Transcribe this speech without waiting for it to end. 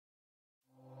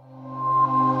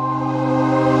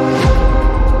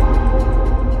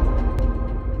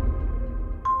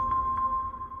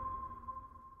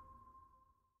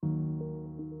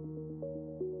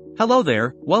Hello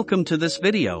there, welcome to this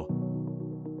video.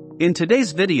 In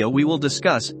today's video we will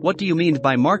discuss what do you mean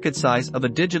by market size of a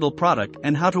digital product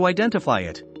and how to identify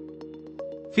it.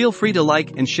 Feel free to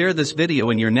like and share this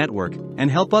video in your network and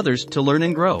help others to learn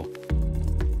and grow.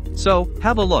 So,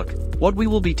 have a look, what we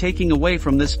will be taking away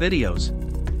from this videos.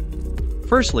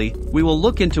 Firstly, we will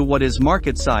look into what is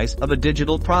market size of a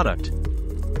digital product.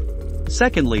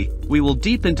 Secondly, we will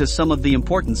deep into some of the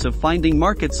importance of finding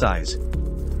market size.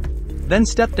 Then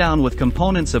step down with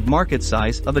components of market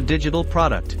size of a digital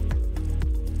product.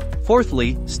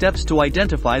 Fourthly, steps to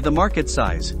identify the market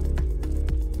size.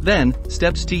 Then,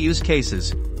 steps to use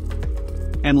cases.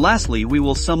 And lastly we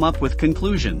will sum up with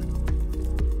conclusion.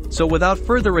 So without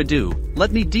further ado,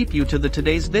 let me deep you to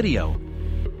today's video.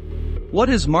 What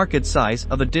is market size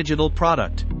of a digital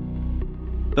product?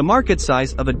 The market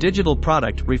size of a digital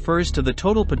product refers to the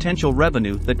total potential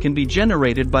revenue that can be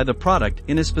generated by the product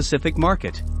in a specific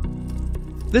market.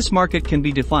 This market can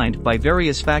be defined by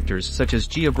various factors such as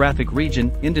geographic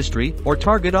region, industry, or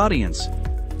target audience.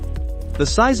 The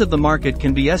size of the market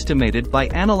can be estimated by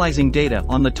analyzing data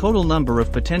on the total number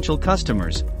of potential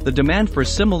customers, the demand for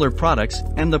similar products,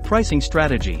 and the pricing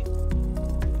strategy.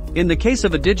 In the case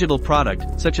of a digital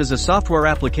product, such as a software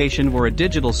application or a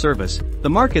digital service, the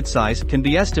market size can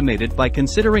be estimated by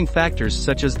considering factors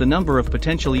such as the number of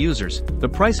potential users, the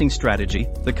pricing strategy,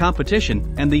 the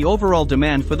competition, and the overall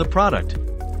demand for the product.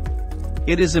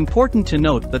 It is important to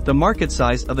note that the market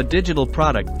size of a digital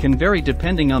product can vary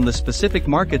depending on the specific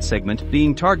market segment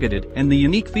being targeted and the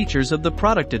unique features of the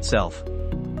product itself.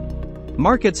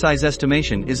 Market size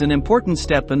estimation is an important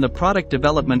step in the product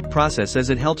development process as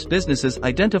it helps businesses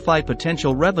identify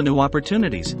potential revenue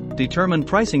opportunities, determine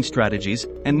pricing strategies,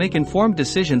 and make informed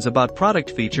decisions about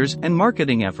product features and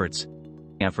marketing efforts.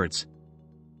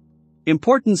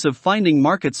 Importance of finding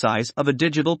market size of a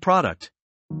digital product.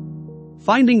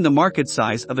 Finding the market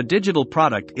size of a digital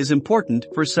product is important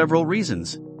for several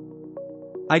reasons.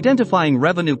 Identifying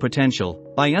revenue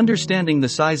potential. By understanding the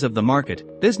size of the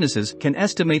market, businesses can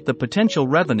estimate the potential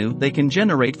revenue they can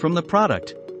generate from the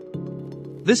product.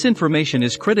 This information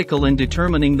is critical in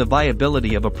determining the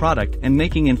viability of a product and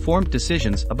making informed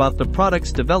decisions about the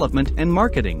product's development and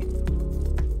marketing.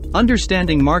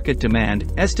 Understanding market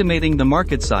demand. Estimating the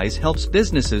market size helps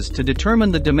businesses to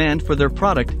determine the demand for their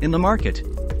product in the market.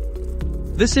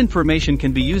 This information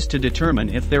can be used to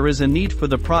determine if there is a need for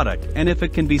the product and if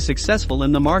it can be successful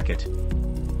in the market.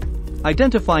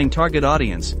 Identifying target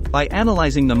audience. By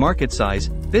analyzing the market size,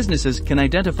 businesses can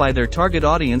identify their target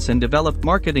audience and develop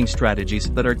marketing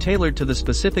strategies that are tailored to the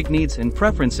specific needs and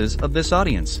preferences of this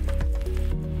audience.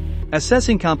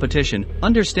 Assessing competition.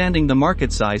 Understanding the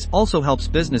market size also helps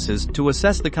businesses to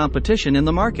assess the competition in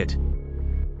the market.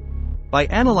 By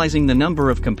analyzing the number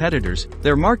of competitors,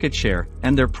 their market share,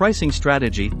 and their pricing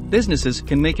strategy, businesses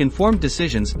can make informed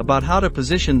decisions about how to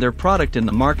position their product in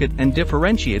the market and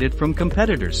differentiate it from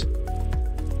competitors.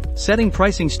 Setting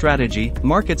pricing strategy.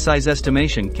 Market size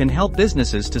estimation can help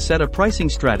businesses to set a pricing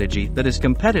strategy that is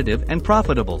competitive and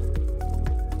profitable.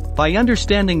 By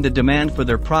understanding the demand for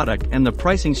their product and the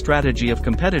pricing strategy of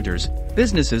competitors,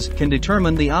 businesses can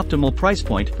determine the optimal price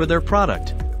point for their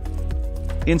product.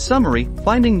 In summary,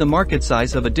 finding the market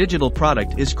size of a digital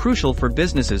product is crucial for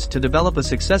businesses to develop a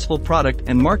successful product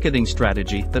and marketing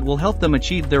strategy that will help them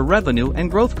achieve their revenue and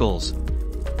growth goals.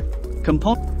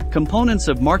 Components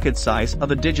of market size of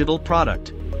a digital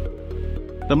product.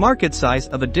 The market size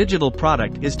of a digital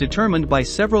product is determined by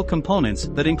several components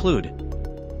that include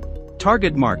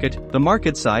target market. The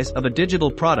market size of a digital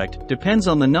product depends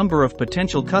on the number of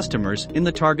potential customers in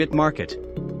the target market.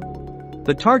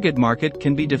 The target market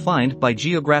can be defined by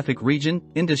geographic region,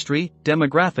 industry,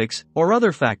 demographics, or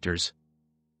other factors.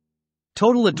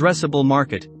 Total addressable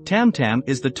market. TAM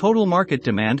is the total market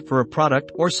demand for a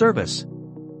product or service.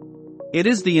 It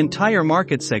is the entire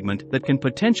market segment that can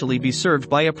potentially be served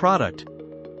by a product.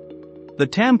 The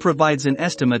TAM provides an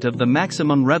estimate of the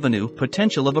maximum revenue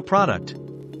potential of a product.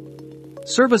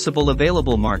 Serviceable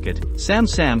available market.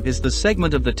 SAM is the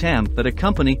segment of the TAM that a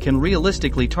company can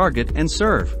realistically target and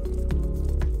serve.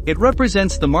 It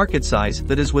represents the market size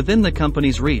that is within the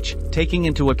company's reach, taking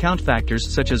into account factors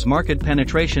such as market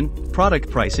penetration,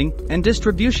 product pricing, and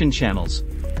distribution channels.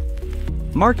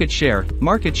 Market share.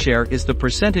 Market share is the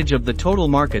percentage of the total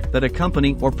market that a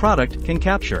company or product can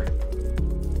capture.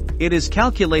 It is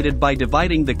calculated by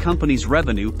dividing the company's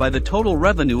revenue by the total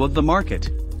revenue of the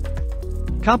market.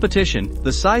 Competition.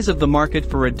 The size of the market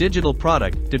for a digital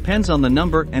product depends on the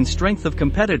number and strength of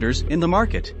competitors in the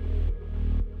market.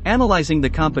 Analyzing the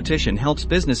competition helps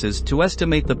businesses to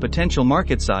estimate the potential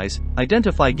market size,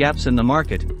 identify gaps in the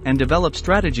market, and develop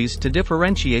strategies to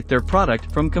differentiate their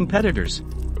product from competitors.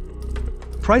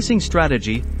 Pricing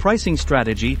strategy. Pricing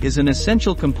strategy is an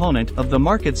essential component of the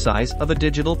market size of a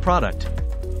digital product.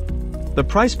 The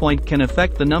price point can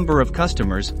affect the number of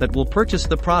customers that will purchase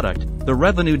the product, the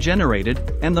revenue generated,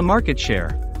 and the market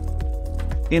share.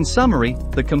 In summary,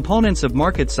 the components of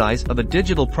market size of a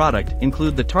digital product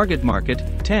include the target market,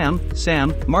 TAM,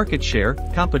 SAM, market share,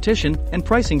 competition, and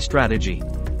pricing strategy.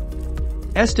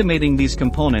 Estimating these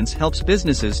components helps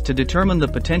businesses to determine the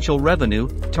potential revenue,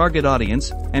 target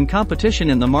audience, and competition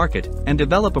in the market, and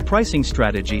develop a pricing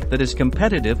strategy that is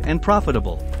competitive and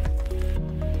profitable.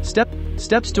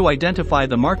 Steps to identify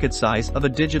the market size of a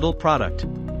digital product.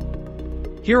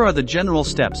 Here are the general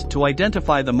steps to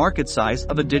identify the market size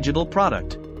of a digital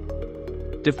product.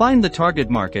 Define the target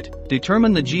market,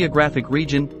 determine the geographic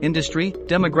region, industry,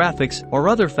 demographics, or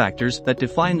other factors that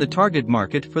define the target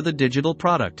market for the digital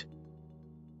product.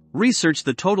 Research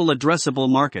the total addressable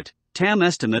market, TAM.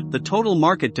 Estimate the total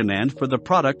market demand for the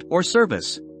product or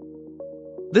service.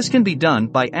 This can be done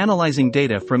by analyzing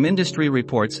data from industry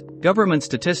reports, government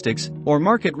statistics, or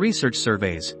market research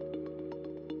surveys.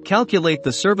 Calculate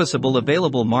the serviceable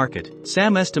available market,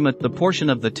 SAM. Estimate the portion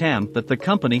of the TAM that the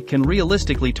company can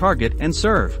realistically target and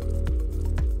serve.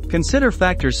 Consider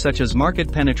factors such as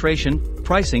market penetration,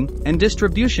 pricing, and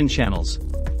distribution channels.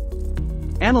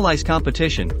 Analyze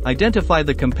competition, identify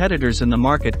the competitors in the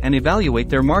market and evaluate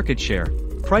their market share,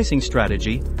 pricing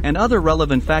strategy, and other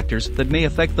relevant factors that may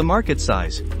affect the market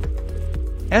size.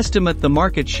 Estimate the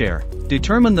market share,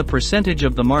 determine the percentage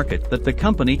of the market that the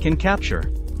company can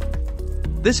capture.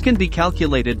 This can be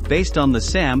calculated based on the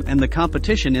SAM and the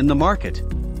competition in the market.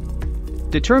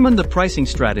 Determine the pricing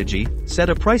strategy, set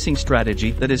a pricing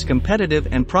strategy that is competitive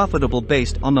and profitable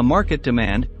based on the market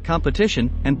demand,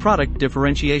 competition, and product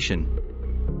differentiation.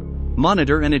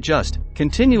 Monitor and adjust,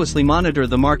 continuously monitor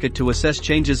the market to assess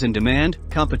changes in demand,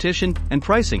 competition, and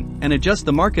pricing, and adjust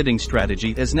the marketing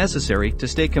strategy as necessary to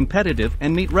stay competitive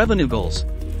and meet revenue goals.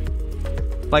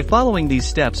 By following these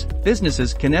steps,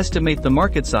 businesses can estimate the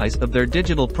market size of their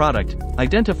digital product,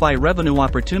 identify revenue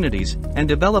opportunities, and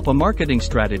develop a marketing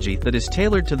strategy that is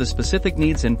tailored to the specific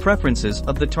needs and preferences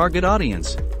of the target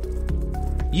audience.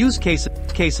 Use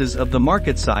cases of the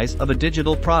market size of a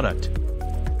digital product.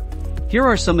 Here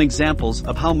are some examples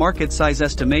of how market size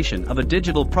estimation of a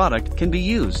digital product can be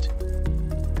used.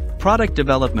 Product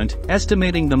development.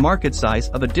 Estimating the market size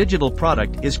of a digital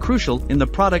product is crucial in the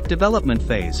product development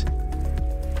phase.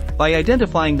 By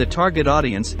identifying the target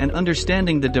audience and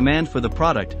understanding the demand for the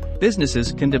product,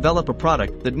 businesses can develop a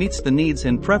product that meets the needs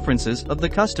and preferences of the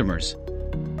customers.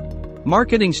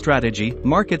 Marketing strategy.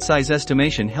 Market size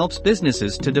estimation helps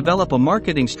businesses to develop a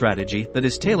marketing strategy that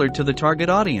is tailored to the target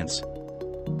audience.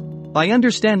 By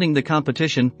understanding the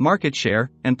competition, market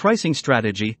share, and pricing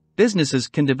strategy, businesses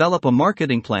can develop a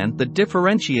marketing plan that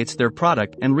differentiates their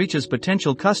product and reaches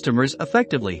potential customers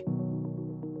effectively.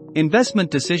 Investment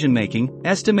decision-making.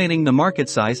 Estimating the market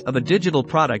size of a digital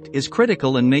product is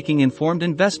critical in making informed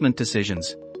investment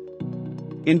decisions.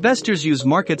 Investors use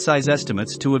market size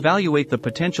estimates to evaluate the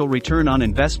potential return on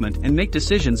investment and make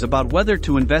decisions about whether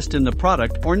to invest in the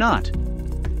product or not.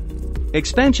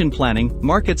 Expansion planning.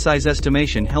 Market size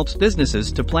estimation helps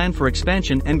businesses to plan for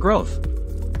expansion and growth.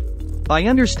 By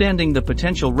understanding the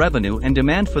potential revenue and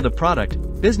demand for the product,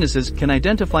 businesses can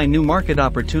identify new market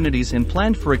opportunities and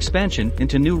plan for expansion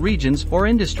into new regions or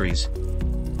industries.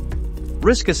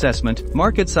 Risk assessment.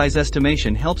 Market size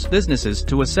estimation helps businesses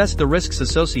to assess the risks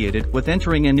associated with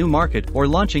entering a new market or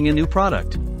launching a new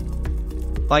product.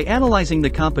 By analyzing the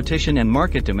competition and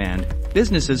market demand,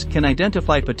 businesses can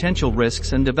identify potential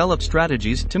risks and develop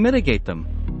strategies to mitigate them.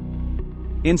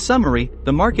 In summary,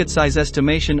 the market size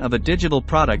estimation of a digital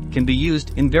product can be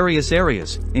used in various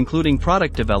areas, including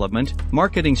product development,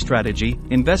 marketing strategy,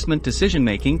 investment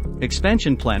decision-making,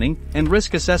 expansion planning, and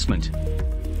risk assessment.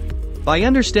 By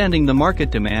understanding the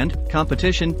market demand,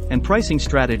 competition, and pricing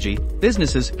strategy,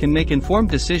 businesses can make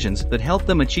informed decisions that help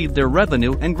them achieve their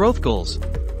revenue and growth goals.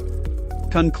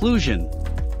 Conclusion.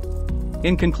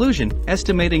 In conclusion,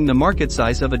 estimating the market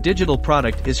size of a digital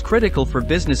product is critical for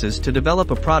businesses to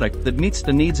develop a product that meets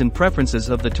the needs and preferences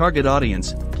of the target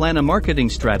audience, plan a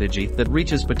marketing strategy that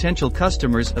reaches potential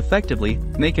customers effectively,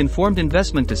 make informed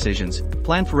investment decisions,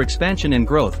 plan for expansion and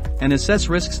growth, and assess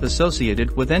risks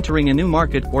associated with entering a new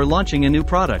market or launching a new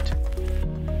product.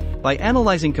 By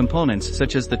analyzing components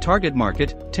such as the target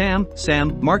market, TAM,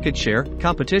 SAM, market share,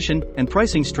 competition, and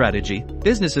pricing strategy,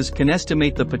 businesses can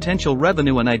estimate the potential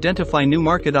revenue and identify new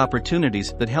market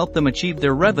opportunities that help them achieve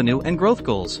their revenue and growth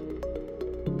goals.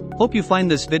 Hope you find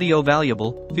this video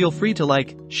valuable. Feel free to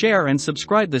like, share and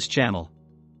subscribe this channel.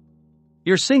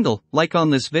 Your single like on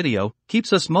this video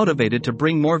keeps us motivated to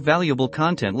bring more valuable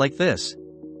content like this.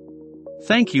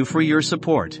 Thank you for your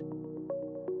support.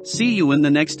 See you in the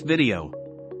next video.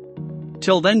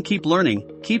 Till then, keep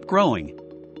learning, keep growing.